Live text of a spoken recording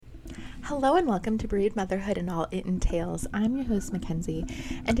Hello and welcome to Bereaved Motherhood and All It Entails. I'm your host, Mackenzie,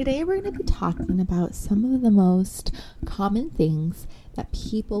 and today we're going to be talking about some of the most common things that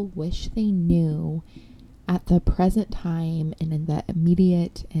people wish they knew at the present time and in the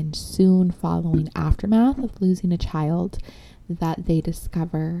immediate and soon following aftermath of losing a child that they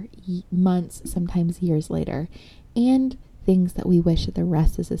discover months, sometimes years later, and things that we wish that the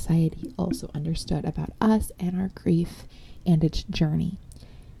rest of society also understood about us and our grief and its journey.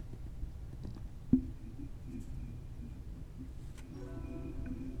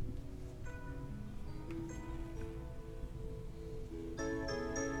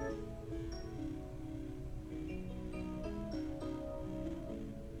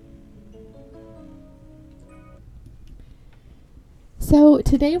 So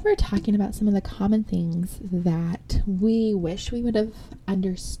today we're talking about some of the common things that we wish we would have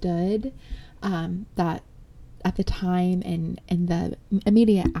understood that at the time and the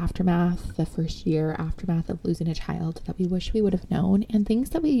immediate aftermath, the first year aftermath of losing a child, that we wish we would have known, and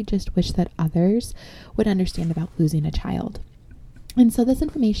things that we just wish that others would understand about losing a child. And so this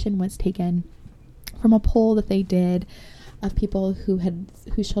information was taken from a poll that they did of people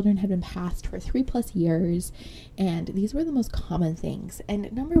whose children had been passed for 3+ years, and these were the most common things.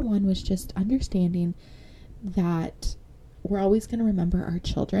 And number one was just understanding that we're always going to remember our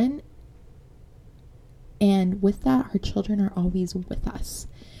children, and with that, our children are always with us.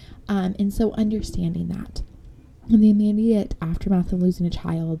 And so understanding that in the immediate aftermath of losing a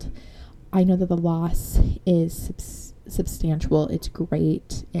child, I know that the loss is substantial. It's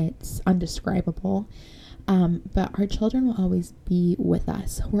great. It's undescribable. But our children will always be with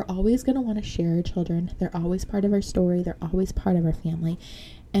us. We're always going to want to share our children. They're always part of our story. They're always part of our family.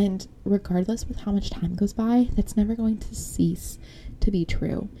 And regardless with how much time goes by, that's never going to cease to be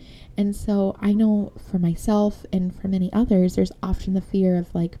true. And so I know for myself and for many others, there's often the fear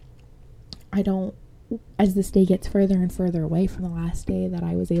of as this day gets further and further away from the last day that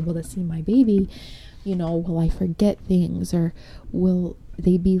I was able to see my baby, will I forget things, or will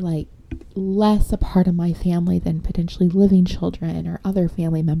they be less a part of my family than potentially living children or other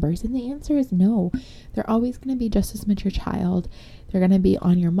family members? And the answer is no. They're always going to be just as much your child. They're going to be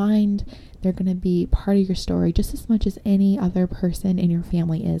on your mind. They're going to be part of your story just as much as any other person in your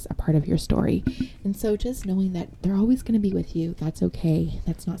family is a part of your story. And so just knowing that they're always going to be with you, that's okay.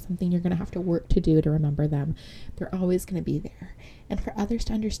 That's not something you're going to have to work to do to remember them. They're always going to be there. And for others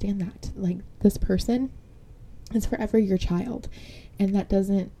to understand that, this person is forever your child. And that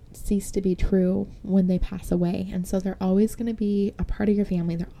doesn't cease to be true when they pass away. And so they're always going to be a part of your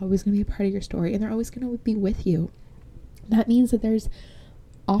family. They're always going to be a part of your story, and they're always going to be with you. That means that there's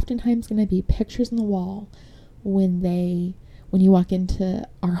oftentimes going to be pictures on the wall when you walk into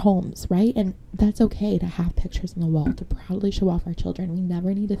our homes, right? And that's okay to have pictures on the wall, to proudly show off our children. We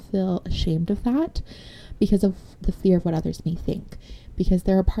never need to feel ashamed of that because of the fear of what others may think, because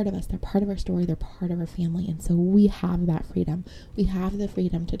they're a part of us. They're part of our story. They're part of our family. And so we have that freedom. We have the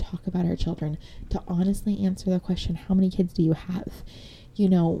freedom to talk about our children, to honestly answer the question, how many kids do you have?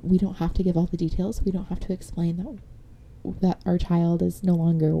 We don't have to give all the details. We don't have to explain that our child is no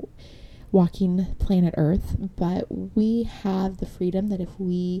longer walking planet Earth, but we have the freedom that if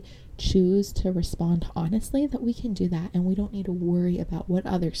we choose to respond honestly, that we can do that, and we don't need to worry about what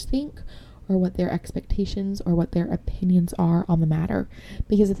others think or what their expectations or what their opinions are on the matter,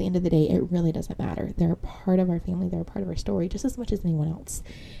 because at the end of the day, it really doesn't matter. They're a part of our family. They're a part of our story just as much as anyone else,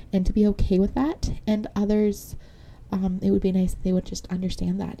 and to be okay with that. And others, it would be nice if they would just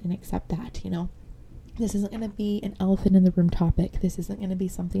understand that and accept that. This isn't going to be an elephant in the room topic. This isn't going to be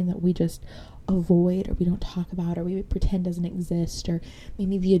something that we just avoid, or we don't talk about, or we pretend doesn't exist, or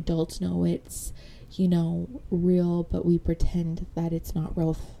maybe the adults know it's, real, but we pretend that it's not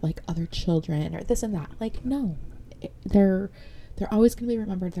real like other children or this and that. No, they're always going to be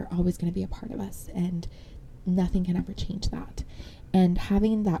remembered. They're always going to be a part of us, and nothing can ever change that. And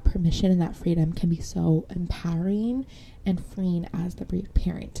having that permission and that freedom can be so empowering and freeing as the bereaved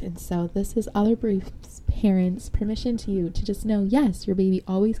parent. And so this is other bereaved parents' permission to you to just know, yes, your baby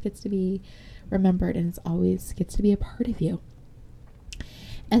always gets to be remembered, and it's always gets to be a part of you.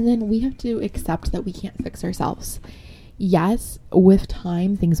 And then we have to accept that we can't fix ourselves. Yes, with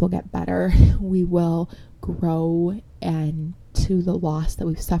time, things will get better. We will grow, and to the loss that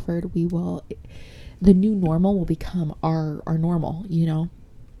we've suffered, the new normal will become our normal,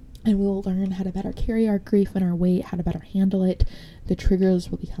 and we'll learn how to better carry our grief and our weight, how to better handle it. The triggers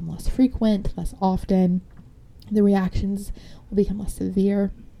will become less frequent, less often. The reactions will become less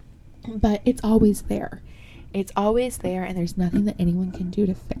severe, but it's always there. It's always there, and there's nothing that anyone can do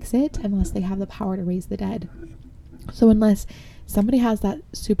to fix it unless they have the power to raise the dead. So unless somebody has that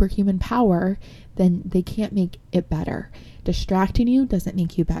superhuman power, then they can't make it better. Distracting you doesn't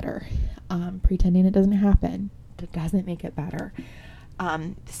make you better. Pretending it doesn't happen, it doesn't make it better.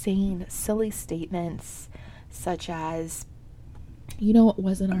 Saying silly statements such as, it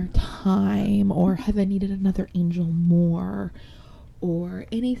wasn't our time, or heaven needed another angel more, or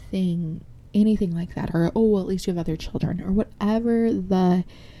anything like that, or, oh, well, at least you have other children, or whatever the,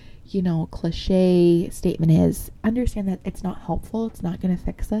 cliche statement is. Understand that it's not helpful. It's not going to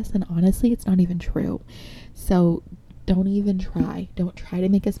fix us. And honestly, it's not even true. So don't even try. Don't try to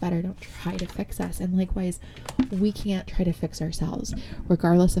make us better. Don't try to fix us. And likewise, we can't try to fix ourselves,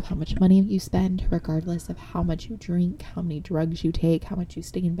 regardless of how much money you spend, regardless of how much you drink, how many drugs you take, how much you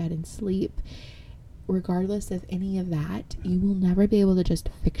stay in bed and sleep. Regardless of any of that, you will never be able to just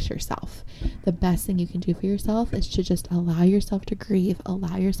fix yourself. The best thing you can do for yourself is to just allow yourself to grieve,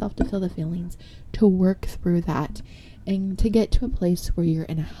 allow yourself to feel the feelings, to work through that, and to get to a place where you're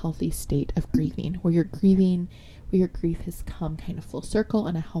in a healthy state of grieving, where your grief has come kind of full circle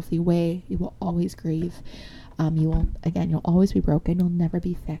in a healthy way. You will always grieve. You'll always be broken. You'll never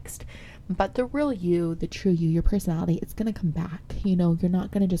be fixed. But the real you, the true you, your personality, it's going to come back. You're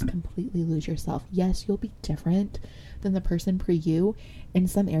not going to just completely lose yourself. Yes, you'll be different than the person pre-you. In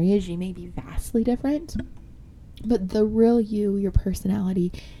some areas, you may be vastly different. But the real you, your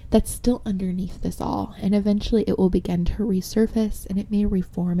personality, that's still underneath this all. And eventually it will begin to resurface, and it may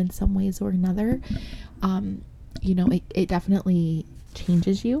reform in some ways or another. It definitely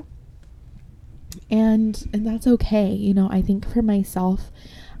changes you. And that's okay. I think for myself,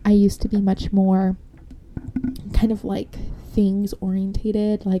 I used to be much more kind of like things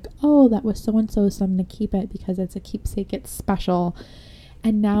orientated, like, oh, that was so-and-so, so I'm going to keep it because it's a keepsake, it's special.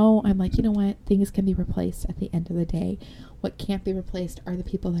 And now I'm like, you know what? Things can be replaced at the end of the day. What can't be replaced are the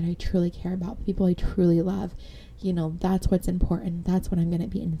people that I truly care about, the people I truly love. That's what's important. That's what I'm going to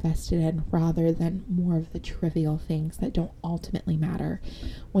be invested in, rather than more of the trivial things that don't ultimately matter.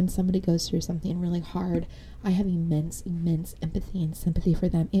 When somebody goes through something really hard, I have immense empathy and sympathy for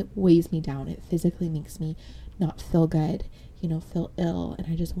them. It weighs me down. It physically makes me not feel good, feel ill. And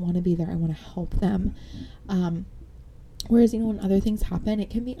I just want to be there. I want to help them. Whereas, when other things happen, it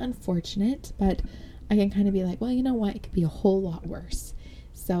can be unfortunate, but I can kind of be like, well, you know what? It could be a whole lot worse.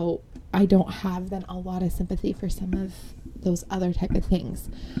 So I don't have then a lot of sympathy for some of those other type of things.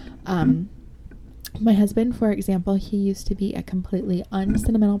 My husband, for example, he used to be a completely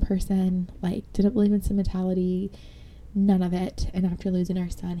unsentimental person, like didn't believe in sentimentality, none of it. And after losing our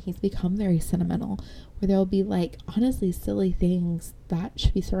son, he's become very sentimental, where there'll be like honestly silly things that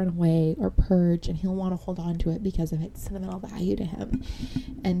should be thrown away or purged, and he'll want to hold on to it because of its sentimental value to him.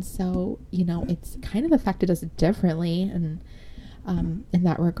 And so, it's kind of affected us differently and in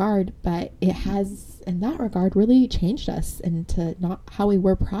that regard, but it has in that regard really changed us into not how we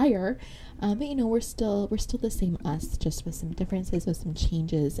were prior. But we're still the same us, just with some differences, with some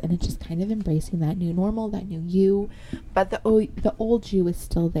changes, and it's just kind of embracing that new normal, that new you. But the old you is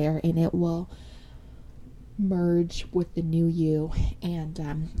still there, and it will merge with the new you, and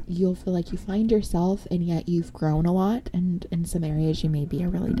you'll feel like you find yourself, and yet you've grown a lot, and in some areas you may be a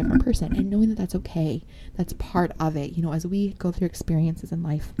really different person, and knowing that that's okay. That's part of it. As we go through experiences in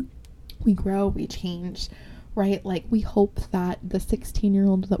life, we grow, we change, right? Like, we hope that the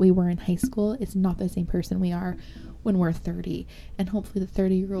 16-year-old that we were in high school is not the same person we are when we're 30, and hopefully the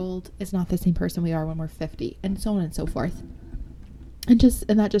 30-year-old is not the same person we are when we're 50, and so on and so forth. And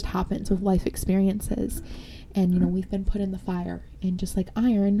that just happens with life experiences. And, we've been put in the fire, and just like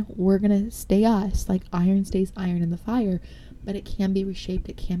iron, we're going to stay us. Like iron stays iron in the fire, but it can be reshaped.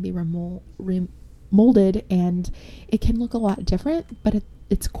 It can be remolded, and it can look a lot different, but at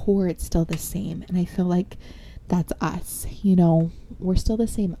its core, it's still the same. And I feel like that's us. We're still the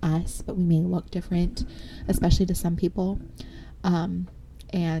same us, but we may look different, especially to some people.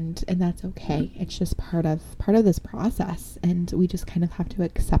 And that's okay. It's just part of this process, and we just kind of have to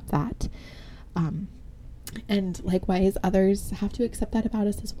accept that. And likewise, others have to accept that about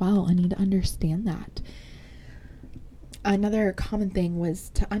us as well, and need to understand that. Another common thing was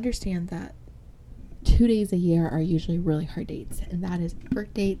to understand that 2 days a year are usually really hard dates, and that is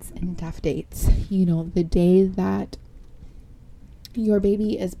birth dates and death dates. The day that your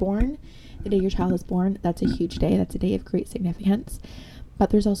baby is born, the day your child is born, that's a huge day. That's a day of great significance. But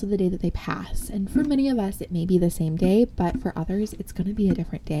there's also the day that they pass. And for many of us, it may be the same day, but for others, it's going to be a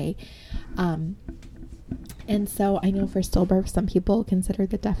different day. And so I know for stillbirth, some people consider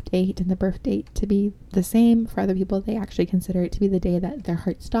the death date and the birth date to be the same. For other people, they actually consider it to be the day that their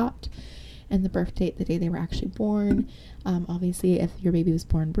heart stopped. and the birth date, the day they were actually born. Obviously, if your baby was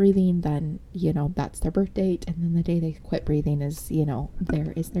born breathing, then, that's their birth date. And then the day they quit breathing is,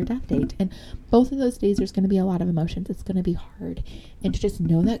 there is their death date. And both of those days, there's going to be a lot of emotions. It's going to be hard. And to just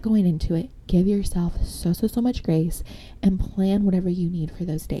know that going into it, give yourself so much grace and plan whatever you need for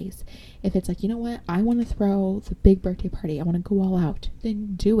those days. If it's like, you know what, I want to throw the big birthday party, I want to go all out,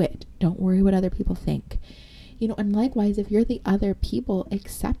 then do it. Don't worry what other people think. And likewise, if you're the other people,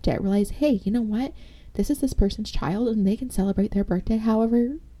 accept it. Realize, hey, you know what? This is this person's child and they can celebrate their birthday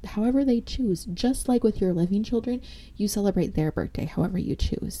however they choose. Just like with your living children, you celebrate their birthday however you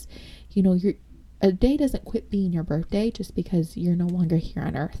choose. A day doesn't quit being your birthday just because you're no longer here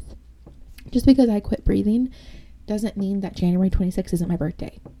on earth. Just because I quit breathing doesn't mean that January 26th isn't my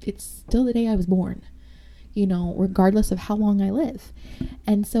birthday. It's still the day I was born, regardless of how long I live.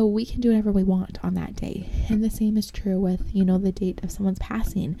 And so we can do whatever we want on that day. And the same is true with, the date of someone's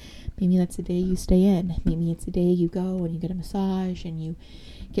passing. Maybe that's the day you stay in. Maybe it's the day you go and you get a massage and you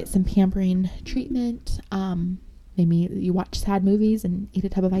get some pampering treatment. Maybe you watch sad movies and eat a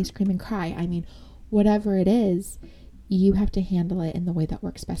tub of ice cream and cry. Whatever it is, you have to handle it in the way that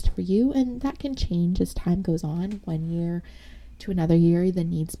works best for you. And that can change as time goes on. 1 year to another year, the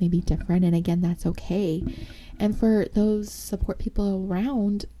needs may be different. And again, that's okay. And for those support people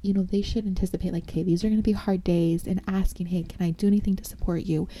around, they should anticipate like, okay, these are going to be hard days, and asking, hey, can I do anything to support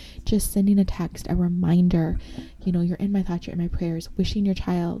you? Just sending a text, a reminder, you're in my thoughts, you're in my prayers, wishing their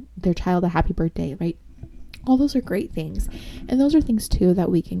child a happy birthday, right? All those are great things. And those are things too that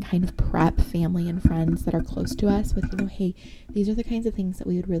we can kind of prep family and friends that are close to us with, hey, these are the kinds of things that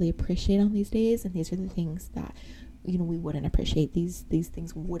we would really appreciate on these days. And these are the things that, we wouldn't appreciate. These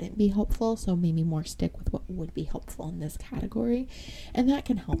things wouldn't be helpful. So maybe more stick with what would be helpful in this category. And that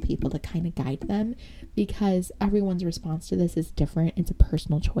can help people to kind of guide them, because everyone's response to this is different. It's a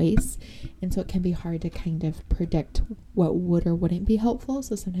personal choice. And so it can be hard to kind of predict what would or wouldn't be helpful.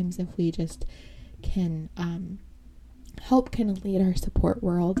 So sometimes if we just can help kind of lead our support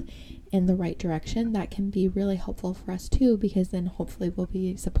world in the right direction, that can be really helpful for us too, because then hopefully we'll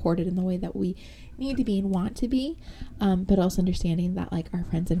be supported in the way that we need to be and want to be, but also understanding that like our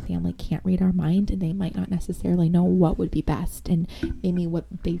friends and family can't read our mind, and they might not necessarily know what would be best, and maybe what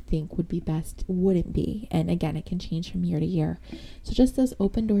they think would be best wouldn't be. And again, it can change from year to year. So just those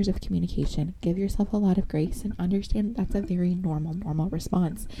open doors of communication, give yourself a lot of grace and understand that's a very normal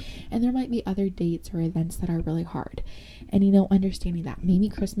response. And there might be other dates or events that are really hard, and understanding that maybe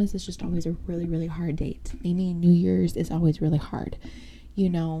Christmas is just always a really hard date. Maybe New Year's is always really hard,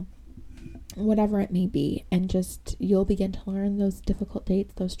 whatever it may be. And just, you'll begin to learn those difficult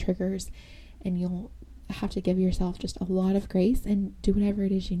dates, those triggers, and you'll have to give yourself just a lot of grace and do whatever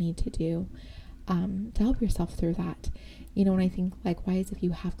it is you need to do to help yourself through that. And I think likewise, if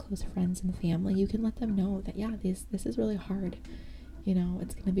you have close friends and family, you can let them know that, yeah, this is really hard.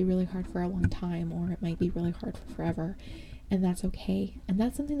 It's going to be really hard for a long time, or it might be really hard for forever. And that's okay. And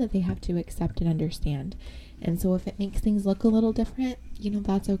that's something that they have to accept and understand. And so if it makes things look a little different,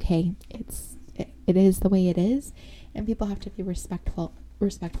 that's okay. It is the way it is. And people have to be respectful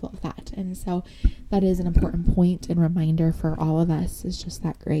of that. And so that is an important point and reminder for all of us, is just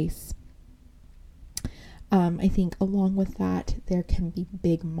that grace. I think along with that, there can be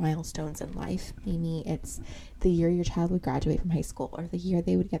big milestones in life. Maybe it's the year your child would graduate from high school, or the year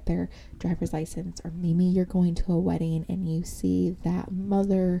they would get their driver's license, or maybe you're going to a wedding and you see that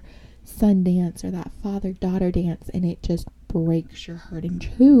mother-son dance or that father-daughter dance, and it just breaks your heart in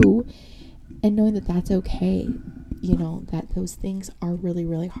two. And knowing that that's okay, that those things are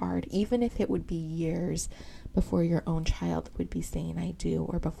really hard, even if it would be years before your own child would be saying I do,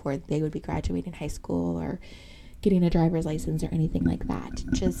 or before they would be graduating high school or getting a driver's license or anything like that.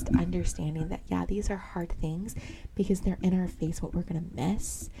 Just understanding that, yeah, these are hard things because they're in our face, what we're going to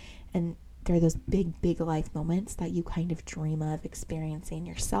miss. And they're those big life moments that you kind of dream of experiencing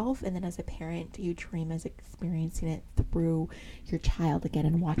yourself. And then as a parent, you dream as experiencing it through your child again,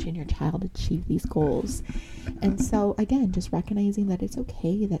 and watching your child achieve these goals. And so again, just recognizing that it's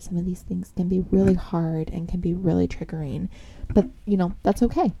okay that some of these things can be really hard and can be really triggering, but that's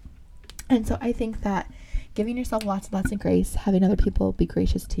okay. And so I think that giving yourself lots of grace, having other people be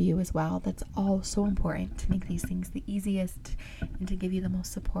gracious to you as well, that's all so important to make these things the easiest and to give you the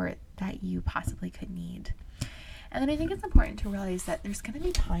most support that you possibly could need. And then I think it's important to realize that there's going to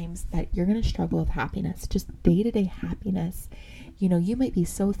be times that you're going to struggle with happiness, just day-to-day happiness. You might be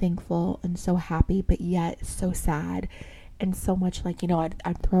so thankful and so happy, but yet so sad. And so much like,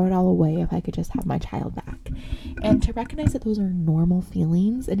 I'd throw it all away if I could just have my child back. And to recognize that those are normal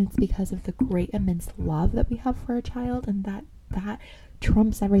feelings, and it's because of the great immense love that we have for our child, and that that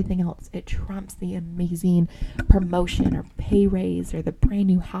trumps everything else. It trumps the amazing promotion or pay raise or the brand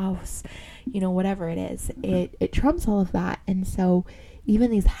new house, whatever it is. It trumps all of that. And so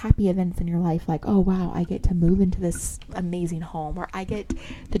even these happy events in your life, like, oh wow, I get to move into this amazing home, or I get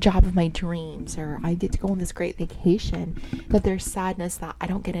the job of my dreams, or I get to go on this great vacation, that there's sadness that I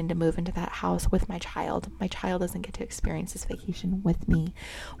don't get in to move into that house with my child. My child doesn't get to experience this vacation with me.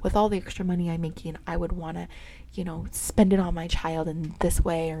 With all the extra money I'm making, I would want to, spend it on my child in this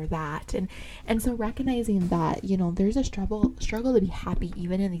way or that. And so recognizing that, there's a struggle to be happy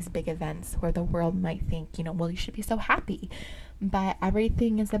even in these big events where the world might think, well, you should be so happy. But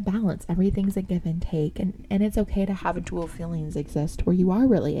everything is a balance. Everything's a give and take. And it's okay to have dual feelings exist where you are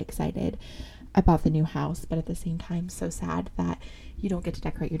really excited about the new house, but at the same time, so sad that you don't get to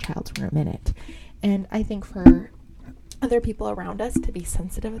decorate your child's room in it. And I think for other people around us to be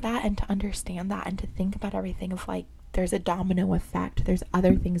sensitive of that and to understand that and to think about everything of like, there's a domino effect. There's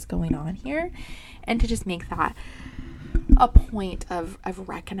other things going on here. And to just make that a point of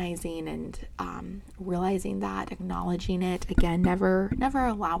recognizing and realizing that, acknowledging it, again, never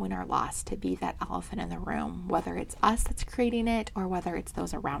allowing our loss to be that elephant in the room, whether it's us that's creating it or whether it's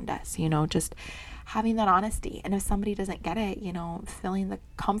those around us, just having that honesty. And if somebody doesn't get it, feeling the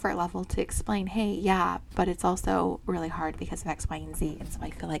comfort level to explain, hey, yeah, but it's also really hard because of X, Y, and Z. And so I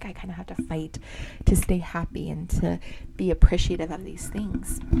feel like I kind of have to fight to stay happy and to be appreciative of these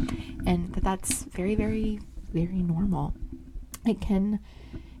things. And that's very, very, very normal. It can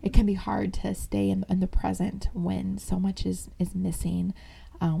be hard to stay in the present when so much is missing,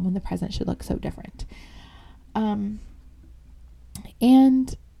 when the present should look so different. And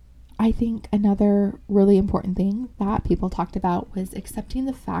I think another really important thing that people talked about was accepting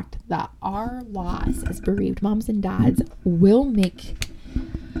the fact that our loss as bereaved moms and dads will make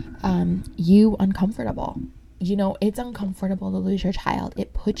you uncomfortable. It's uncomfortable to lose your child.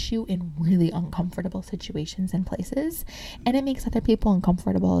 It puts you in really uncomfortable situations and places, and it makes other people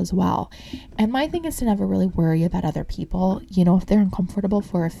uncomfortable as well. And my thing is to never really worry about other people. If they're uncomfortable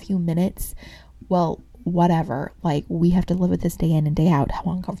for a few minutes, well, whatever, like, we have to live with this day in and day out. How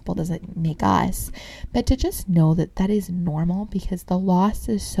uncomfortable does it make us? But to just know that is normal, because the loss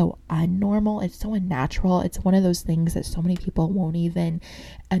is so unnormal. It's so unnatural. It's one of those things that so many people won't even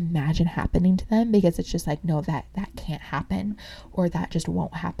imagine happening to them, because it's just like, no, that can't happen, or that just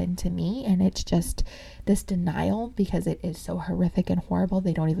won't happen to me. And it's just this denial, because it is so horrific and horrible.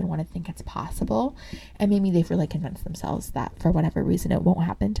 They don't even want to think it's possible. And maybe they've really convinced themselves that for whatever reason it won't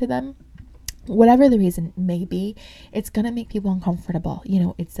happen to them. Whatever the reason may be, it's going to make people uncomfortable.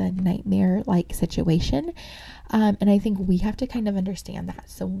 It's a nightmare-like situation. And I think we have to kind of understand that.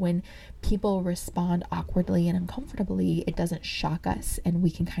 So when people respond awkwardly and uncomfortably, it doesn't shock us, and we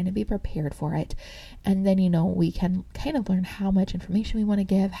can kind of be prepared for it. And then, we can kind of learn how much information we want to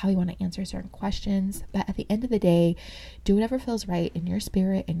give, how we want to answer certain questions. But at the end of the day, do whatever feels right in your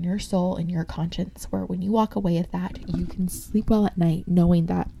spirit, in your soul, in your conscience, where when you walk away with that, you can sleep well at night knowing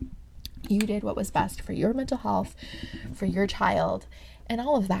that you did what was best for your mental health, for your child, and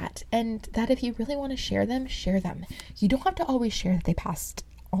all of that. And that if you really want to share them, share them. You don't have to always share that they passed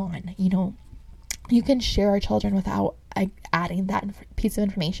on. You can share our children without adding that piece of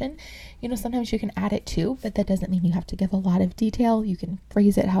information. Sometimes you can add it too, but that doesn't mean you have to give a lot of detail. You can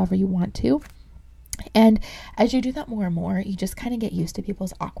phrase it however you want to. And as you do that more and more, you just kind of get used to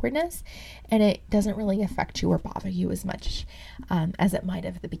people's awkwardness, and it doesn't really affect you or bother you as much as it might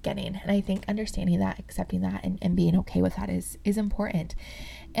have at the beginning. And I think understanding that, accepting that, and being okay with that is important.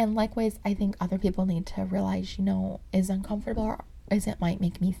 And likewise, I think other people need to realize, as uncomfortable as it might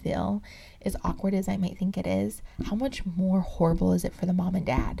make me feel, as awkward as I might think it is, how much more horrible is it for the mom and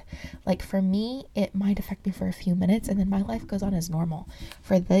dad? Like, for me, it might affect me for a few minutes, and then my life goes on as normal.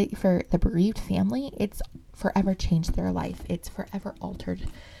 For the bereaved family, it's forever changed their life. It's forever altered,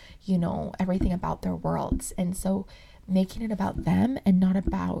 everything about their worlds. And so making it about them and not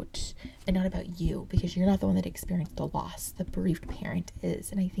about you, because you're not the one that experienced the loss. The bereaved parent is.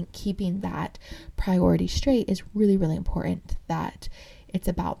 And I think keeping that priority straight is really, really important, that it's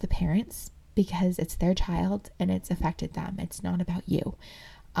about the parents because it's their child and it's affected them. It's not about you.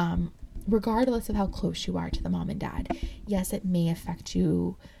 Regardless of how close you are to the mom and dad. Yes, it may affect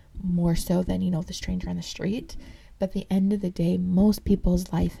you more so than, the stranger on the street. But at the end of the day, most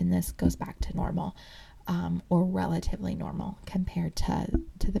people's life in this goes back to normal. Or relatively normal compared to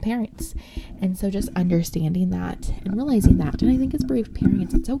the parents. And so just understanding that and realizing that. And I think as bereaved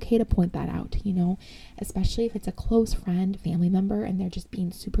parents, it's okay to point that out, especially if it's a close friend, family member, and they're just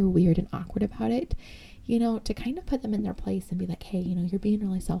being super weird and awkward about it, to kind of put them in their place and be like, hey, you're being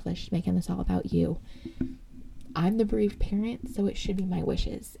really selfish, making this all about you. I'm the bereaved parent, so it should be my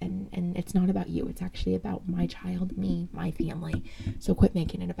wishes. And it's not about you. It's actually about my child, me, my family. So quit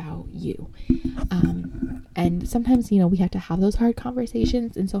making it about you. And sometimes, we have to have those hard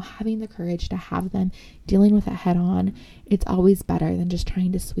conversations. And so having the courage to have them, dealing with it head on, it's always better than just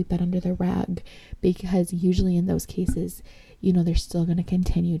trying to sweep it under the rug, because usually in those cases, they're still going to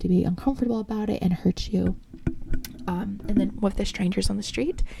continue to be uncomfortable about it and hurt you. And then with the strangers on the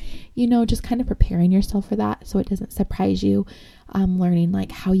street, just kind of preparing yourself for that so it doesn't surprise you, learning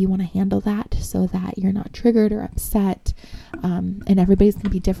like how you want to handle that so that you're not triggered or upset. And everybody's going to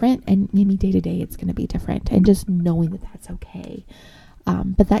be different, and maybe day to day it's going to be different, and just knowing that that's okay.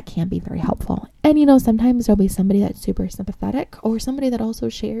 But that can be very helpful. And, sometimes there'll be somebody that's super sympathetic, or somebody that also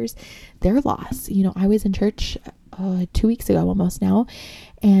shares their loss. I was in church 2 weeks ago almost now,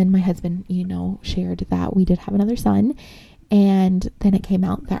 and my husband, shared that we did have another son. And then it came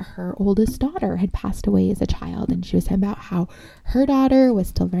out that her oldest daughter had passed away as a child. And she was talking about how her daughter was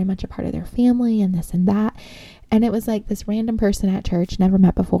still very much a part of their family and this and that. And it was like this random person at church, never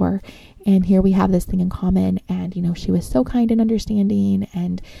met before. And here we have this thing in common. And, she was so kind and understanding.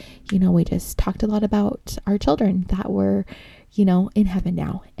 And, we just talked a lot about our children that were, in heaven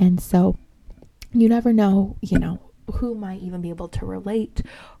now. And so you never know, who might even be able to relate,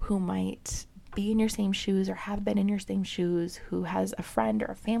 who might be in your same shoes or have been in your same shoes, who has a friend or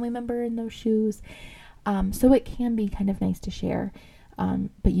a family member in those shoes. So it can be kind of nice to share.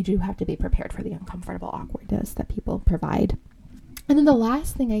 But you do have to be prepared for the uncomfortable awkwardness that people provide. And then the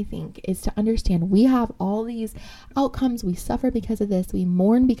last thing I think is to understand we have all these outcomes. We suffer because of this. We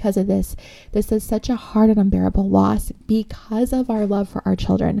mourn because of this. This is such a hard and unbearable loss because of our love for our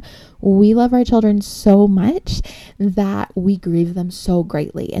children. We love our children so much that we grieve them so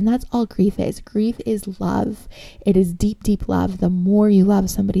greatly. And that's all grief is. Grief is love. It is deep, deep love. The more you love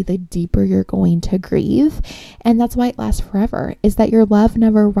somebody, the deeper you're going to grieve. And that's why it lasts forever, is that your love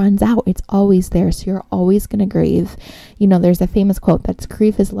never runs out. It's always there. So you're always going to grieve. There's a famous quote that's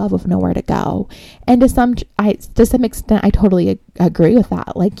grief is love with nowhere to go. And to some extent, I totally agree with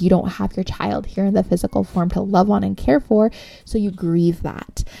that. Like, you don't have your child here in the physical form to love on and care for, so you grieve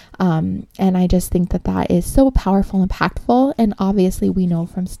that. And I just think that is so powerful and impactful. And obviously we know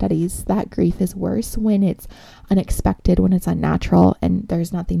from studies that grief is worse when it's unexpected, when it's unnatural, and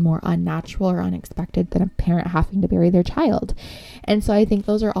there's nothing more unnatural or unexpected than a parent having to bury their child. And so I think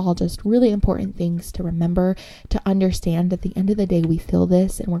those are all just really important things to remember, to understand at the end of the day, we feel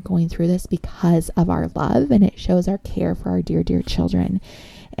this and we're going through this because of our love, and it shows our care for our dear, dear children.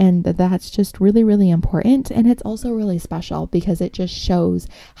 And that's just really, really important. And it's also really special because it just shows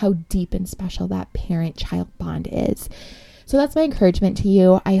how deep and special that parent-child bond is. So that's my encouragement to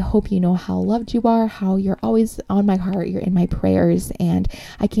you. I hope you know how loved you are, how you're always on my heart, you're in my prayers, and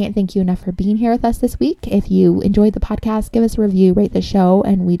I can't thank you enough for being here with us this week. If you enjoyed the podcast, give us a review, rate the show,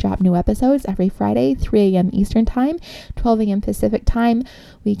 and we drop new episodes every Friday, 3 a.m. Eastern Time, 12 a.m. Pacific Time.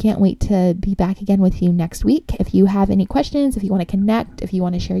 We can't wait to be back again with you next week. If you have any questions, if you want to connect, if you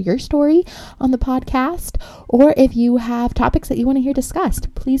want to share your story on the podcast, or if you have topics that you want to hear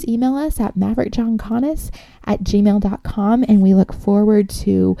discussed, please email us at maverickjohnconnis@gmail.com, and we look forward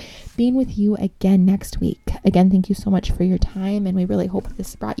to being with you again next week. Again, thank you so much for your time, and we really hope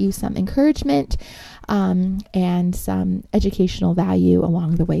this brought you some encouragement and some educational value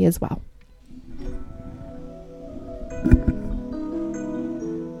along the way as well.